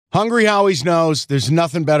Hungry Howie's knows there's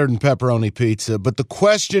nothing better than pepperoni pizza, but the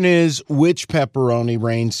question is, which pepperoni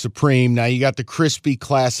reigns supreme? Now, you got the crispy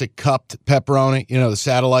classic cupped pepperoni, the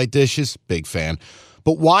satellite dishes, big fan.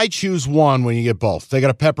 But why choose one when you get both? They got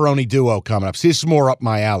a pepperoni duo coming up. See, this is more up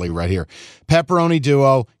my alley right here. Pepperoni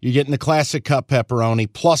duo, you're getting the classic cup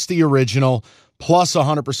pepperoni, plus the original, plus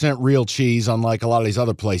 100% real cheese, unlike a lot of these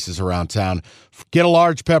other places around town. Get a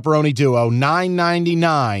large pepperoni duo,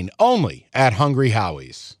 $9.99, only at Hungry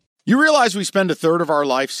Howie's. You realize we spend a third of our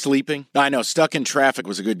life sleeping? I know, stuck in traffic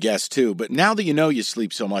was a good guess too, but now that you know you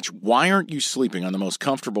sleep so much, why aren't you sleeping on the most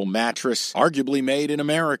comfortable mattress arguably made in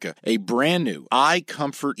America? A brand new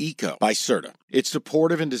iComfort Eco by Serta. It's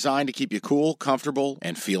supportive and designed to keep you cool, comfortable,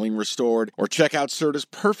 and feeling restored. Or check out Serta's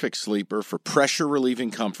Perfect Sleeper for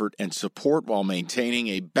pressure-relieving comfort and support while maintaining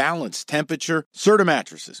a balanced temperature. Serta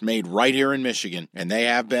mattresses made right here in Michigan, and they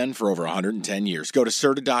have been for over 110 years. Go to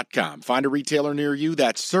Serta.com. Find a retailer near you.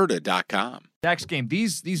 That's Serta.com. Next game.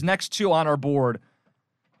 These next two on our board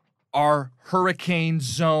are hurricane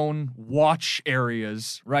zone watch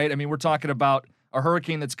areas, right? I mean, we're talking about a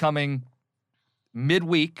hurricane that's coming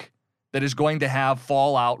midweek, that is going to have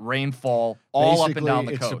fallout, rainfall, all up and down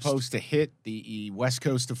the coast. It's supposed to hit the west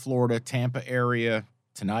coast of Florida, Tampa area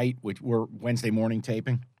tonight, which we're Wednesday morning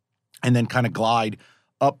taping, and then kind of glide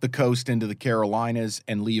up the coast into the Carolinas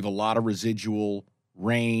and leave a lot of residual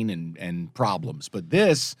rain and problems. But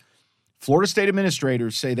this, Florida State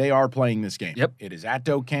administrators say they are playing this game. Yep. It is at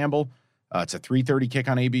Doak Campbell. It's a 3:30 kick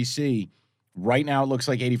on ABC. Right now it looks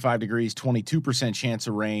like 85 degrees, 22% chance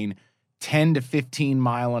of rain, 10 to 15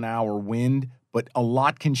 mile an hour wind, but a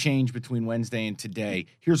lot can change between Wednesday and today.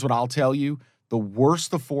 Here's what I'll tell you. The worse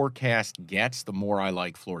the forecast gets, the more I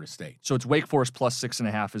like Florida State. So it's Wake Forest plus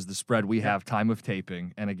 6.5 is the spread we have time of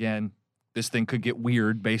taping. And again, this thing could get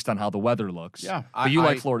weird based on how the weather looks. Yeah. But you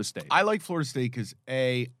like Florida State. I like Florida State because,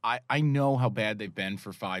 I know how bad they've been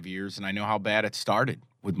for 5 years, and I know how bad it started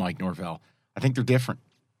with Mike Norvell. I think they're different.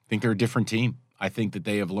 I think they're a different team. I think that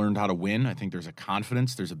they have learned how to win. I think there's a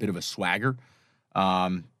confidence. There's a bit of a swagger.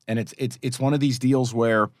 And it's one of these deals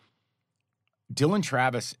where Dylan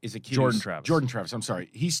Travis is a kid. Jordan Travis. I'm sorry.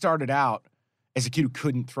 He started out as a kid who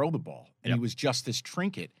couldn't throw the ball, and he was just this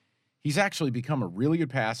trinket. He's actually become a really good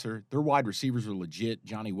passer. Their wide receivers are legit,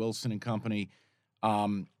 Johnny Wilson and company.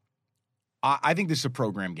 I think this is a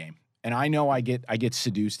program game. And I know I get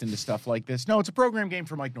seduced into stuff like this. No, it's a program game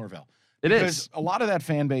for Mike Norvell. Because a lot of that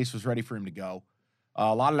fan base was ready for him to go.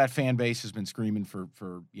 A lot of that fan base has been screaming for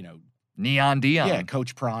Neon Dion. Yeah,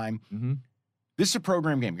 Coach Prime. Mm-hmm. This is a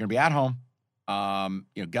program game. You're going to be at home.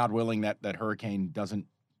 God willing that hurricane doesn't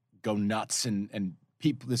go nuts and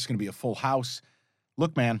people. This is going to be a full house.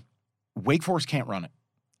 Look, man, Wake Forest can't run it.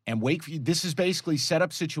 And this is basically set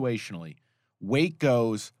up situationally. Wake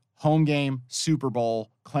goes home game, Super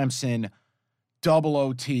Bowl, Clemson, double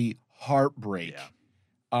OT, heartbreak.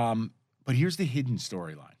 Yeah. But here's the hidden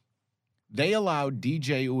storyline. They allowed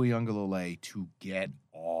DJ Uiagalelei to get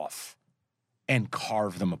off and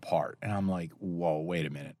carve them apart. And I'm like, whoa, wait a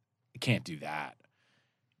minute. I can't do that.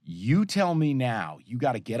 You tell me now you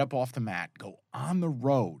got to get up off the mat, go on the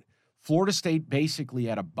road. Florida State basically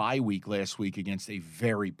had a bye week last week against a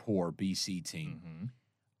very poor BC team. Mm-hmm.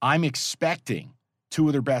 I'm expecting two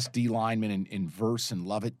of their best D linemen in Verse and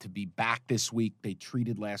Lovett to be back this week. They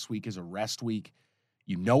treated last week as a rest week.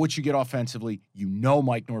 You know what you get offensively. You know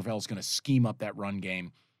Mike Norvell is going to scheme up that run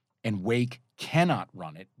game, and Wake cannot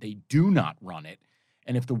run it. They do not run it.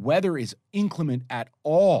 And if the weather is inclement at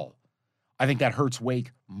all, I think that hurts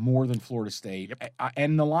Wake more than Florida State. Yep.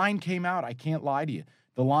 And the line came out. I can't lie to you.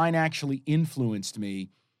 The line actually influenced me.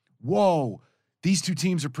 Whoa, these two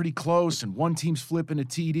teams are pretty close, and one team's flipping a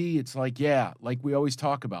TD. It's like, yeah, like we always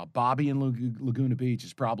talk about, Bobby in Laguna Beach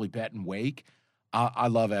is probably betting Wake. I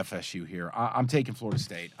love FSU here. I'm taking Florida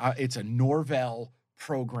State. It's a Norvell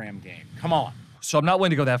program game. Come on. So I'm not willing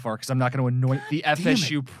to go that far because I'm not going to anoint the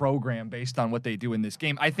FSU program based on what they do in this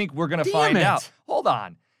game. I think we're going to find out. Hold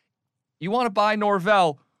on. You want to buy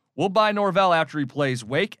Norvell? We'll buy Norvell after he plays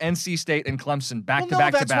Wake, NC State, and Clemson back to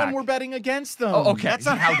back. That's when we're betting against them. Oh, okay. That's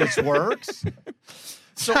not how this works.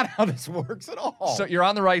 That's not how this works at all. So you're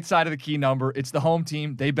on the right side of the key number. It's the home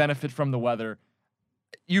team. They benefit from the weather.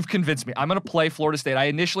 You've convinced me. I'm going to play Florida State. I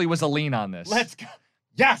initially was a lean on this. Let's go.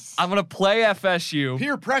 Yes. I'm going to play FSU.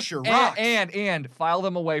 Peer pressure rocks. And file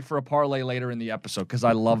them away for a parlay later in the episode because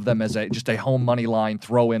I love them as just a home money line,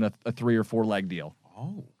 throw in a 3 or 4 leg deal.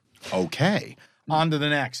 Oh, okay. On to the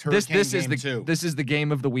next. This Hurricane is game two. This is the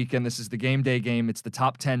game of the weekend. This is the game day game. It's the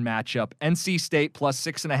top 10 matchup. NC State plus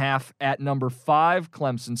 6.5 at number 5.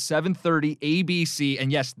 Clemson, 7:30 ABC.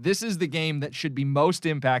 And yes, this is the game that should be most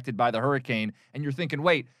impacted by the hurricane. And you're thinking,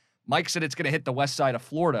 wait, Mike said it's going to hit the west side of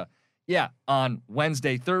Florida. Yeah, on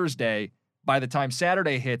Wednesday, Thursday. By the time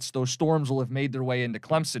Saturday hits, those storms will have made their way into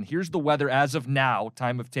Clemson. Here's the weather as of now,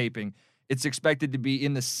 time of taping. It's expected to be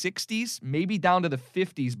in the 60s, maybe down to the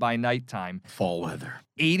 50s by nighttime. Fall weather.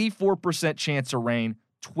 84% chance of rain,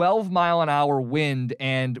 12-mile-an-hour wind,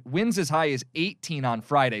 and winds as high as 18 on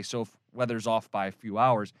Friday. So if weather's off by a few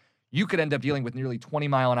hours, you could end up dealing with nearly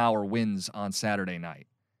 20-mile-an-hour winds on Saturday night.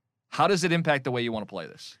 How does it impact the way you want to play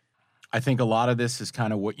this? I think a lot of this is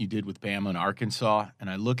kind of what you did with Bama and Arkansas. And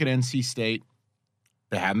I look at NC State.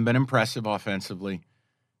 They haven't been impressive offensively.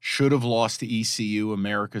 Should have lost to ECU,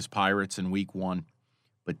 America's Pirates, in week 1.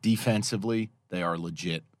 But defensively, they are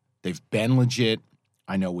legit. They've been legit.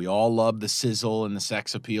 I know we all love the sizzle and the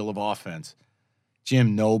sex appeal of offense.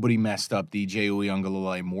 Jim, nobody messed up DJ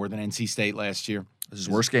Uiagalelei more than NC State last year. This is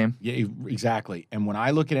his worst game. Yeah, exactly. And when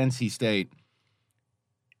I look at NC State,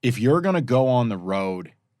 if you're going to go on the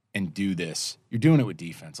road and do this, you're doing it with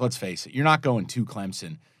defense. Let's face it. You're not going to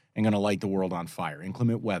Clemson and going to light the world on fire.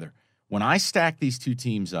 Inclement weather. When I stack these two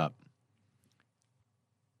teams up,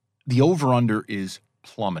 the over-under is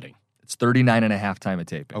plummeting. It's 39.5 time of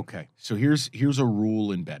taping. Okay, so here's a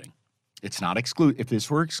rule in betting. It's not exclusive. If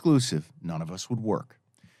this were exclusive, none of us would work.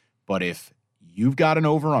 But if you've got an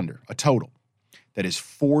over-under, a total, that is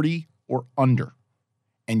 40 or under,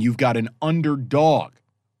 and you've got an underdog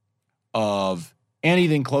of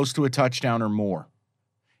anything close to a touchdown or more,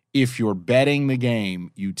 if you're betting the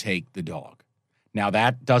game, you take the dog. Now,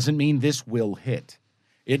 that doesn't mean this will hit.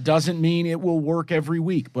 It doesn't mean it will work every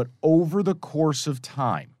week. But over the course of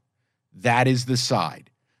time, that is the side.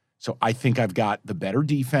 So I think I've got the better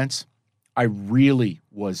defense. I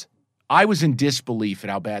was in disbelief at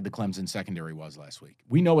how bad the Clemson secondary was last week.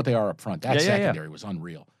 We know what they are up front. That secondary was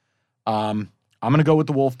unreal. I'm going to go with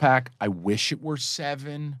the Wolfpack. I wish it were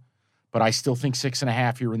 7, but I still think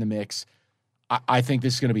 6.5 here in the mix. I think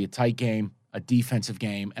this is going to be a tight game, a defensive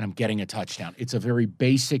game, and I'm getting a touchdown. It's a very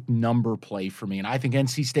basic number play for me, and I think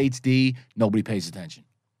NC State's D, nobody pays attention.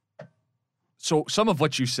 So some of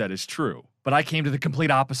what you said is true, but I came to the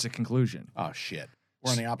complete opposite conclusion. Oh, shit.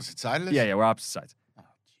 We're on the opposite side of this? Yeah, we're opposite sides. Oh,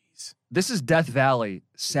 jeez. This is Death Valley,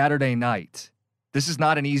 Saturday night. This is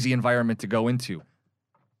not an easy environment to go into.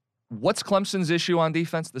 What's Clemson's issue on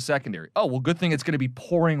defense? The secondary. Oh, well, good thing it's going to be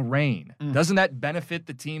pouring rain. Doesn't that benefit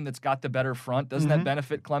the team that's got the better front? Doesn't that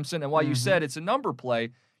benefit Clemson? And while you said it's a number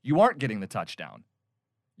play, you aren't getting the touchdown.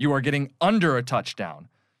 You are getting under a touchdown.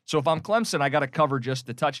 So if I'm Clemson, I got to cover just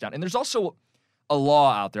the touchdown. And there's also a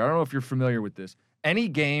law out there. I don't know if you're familiar with this. Any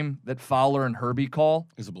game that Fowler and Herbie call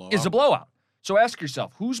is a blowout. So ask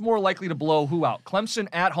yourself, who's more likely to blow who out? Clemson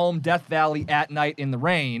at home, Death Valley at night in the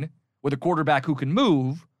rain with a quarterback who can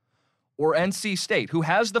move, or NC State, who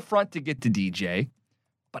has the front to get to DJ,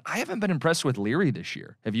 but I haven't been impressed with Leary this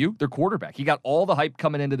year. Have you? Their quarterback. He got all the hype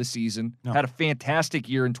coming into the season, had a fantastic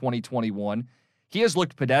year in 2021. He has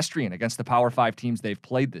looked pedestrian against the Power 5 teams they've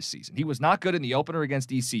played this season. He was not good in the opener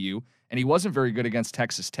against ECU, and he wasn't very good against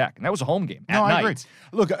Texas Tech. And that was a home game at night. I agree.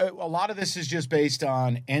 Look, a lot of this is just based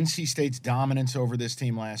on NC State's dominance over this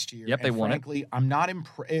team last year. Yep, they won it. Frankly, I'm not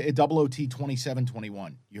impressed. Double OT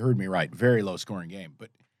 27-21. You heard me right. Very low-scoring game. But,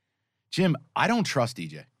 Jim, I don't trust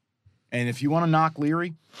DJ. And if you want to knock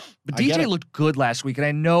Leary, but DJ looked good last week, and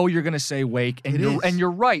I know you're going to say Wake, and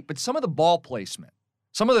you're right. But some of the ball placement,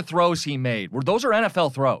 some of the throws he made, those are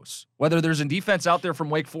NFL throws. Whether there's a defense out there from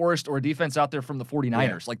Wake Forest or a defense out there from the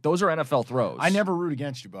 49ers, like those are NFL throws. I never root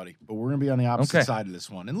against you, buddy, but we're going to be on the opposite side of this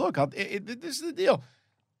one. And look, this is the deal.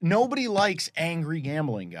 Nobody likes angry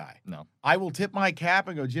gambling guy. No. I will tip my cap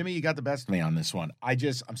and go, Jimmy, you got the best of me on this one.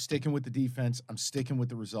 I'm sticking with the defense. I'm sticking with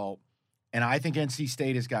the result. And I think NC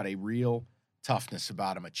State has got a real toughness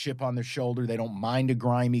about them, a chip on their shoulder. They don't mind a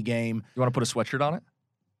grimy game. You want to put a sweatshirt on it?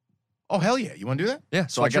 Oh, hell yeah. You want to do that? Yeah.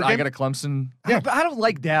 So I got a Clemson. Yeah. I don't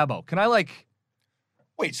like Dabo. Can I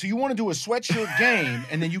Wait, so you want to do a sweatshirt game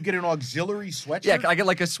and then you get an auxiliary sweatshirt? Yeah, I get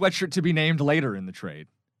like a sweatshirt to be named later in the trade.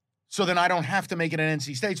 So then I don't have to make it an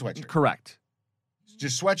NC State sweatshirt? Correct.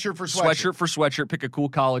 Just sweatshirt for sweatshirt. Sweatshirt for sweatshirt. Pick a cool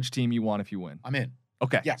college team you want if you win. I'm in.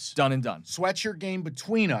 Okay. Yes. Done and done. Sweatshirt game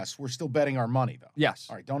between us. We're still betting our money, though. Yes.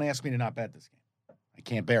 All right. Don't ask me to not bet this game. I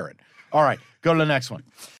can't bear it. All right. Go to the next one.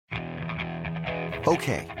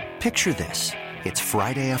 Okay. Picture this. It's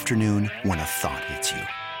Friday afternoon when a thought hits you.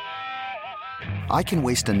 I can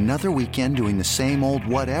waste another weekend doing the same old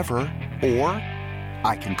whatever, or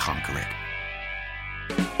I can conquer it.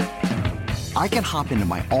 I can hop into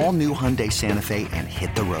my all-new Hyundai Santa Fe and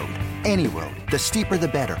hit the road. Any road. The steeper, the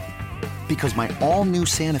better. Because my all-new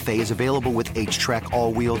Santa Fe is available with H-Track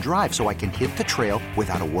all-wheel drive, so I can hit the trail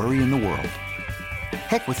without a worry in the world.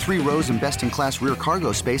 Heck, with 3 rows and best-in-class rear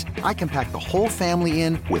cargo space, I can pack the whole family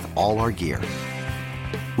in with all our gear.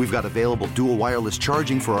 We've got available dual wireless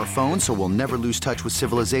charging for our phones, so we'll never lose touch with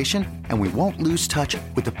civilization, and we won't lose touch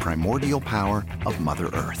with the primordial power of Mother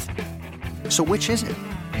Earth. So which is it?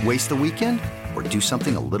 Waste the weekend or do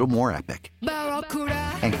something a little more epic?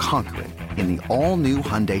 And conquer it in the all-new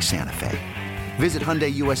Hyundai Santa Fe. Visit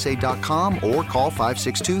HyundaiUSA.com or call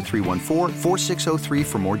 562-314-4603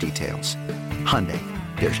 for more details. Hyundai,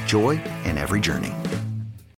 there's joy in every journey.